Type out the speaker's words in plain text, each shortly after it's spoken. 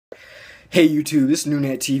Hey YouTube, this is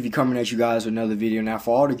NunetTV coming at you guys with another video. Now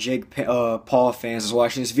for all the Paul fans that's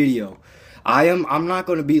watching this video, I'm not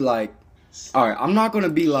gonna be like, alright, I'm not gonna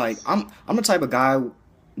be like, I'm the type of guy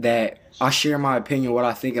that I share my opinion, what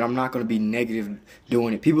I think, and I'm not gonna be negative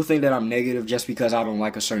doing it. People think that I'm negative just because I don't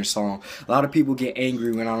like a certain song. A lot of people get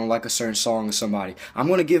angry when I don't like a certain song or somebody. I'm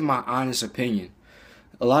gonna give my honest opinion.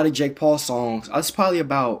 A lot of Jake Paul songs, it's probably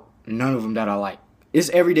about none of them that I like. It's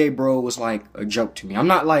Everyday Bro was like a joke to me. I'm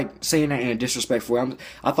not like saying that in a disrespectful way.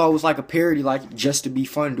 I thought it was like a parody, like just to be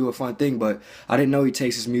fun, do a fun thing, but I didn't know he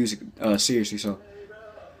takes his music seriously. So,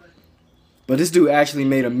 but this dude actually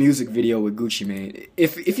made a music video with Gucci Mane.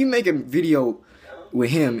 If you make a video with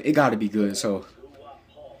him, it got to be good. So.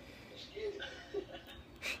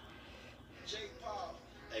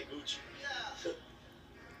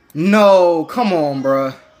 No, come on,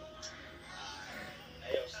 bruh.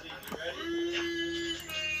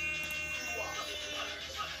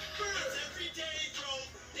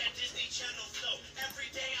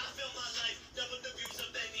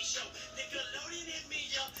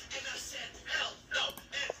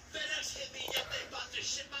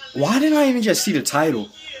 Why didn't I even just see the title?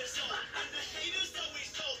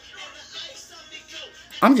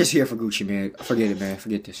 I'm just here for Gucci Mane. Forget it, man.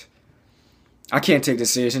 Forget this. I can't take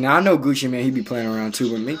this seriously. Now, I know Gucci Mane, he be playing around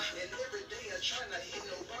too with me.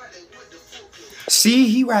 See,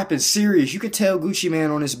 he rapping serious. You could tell Gucci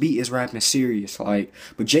Mane on this beat is rapping serious. Like,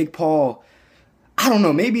 but Jake Paul, I don't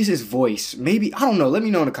know. Maybe it's his voice. Maybe, I don't know. Let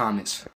me know in the comments.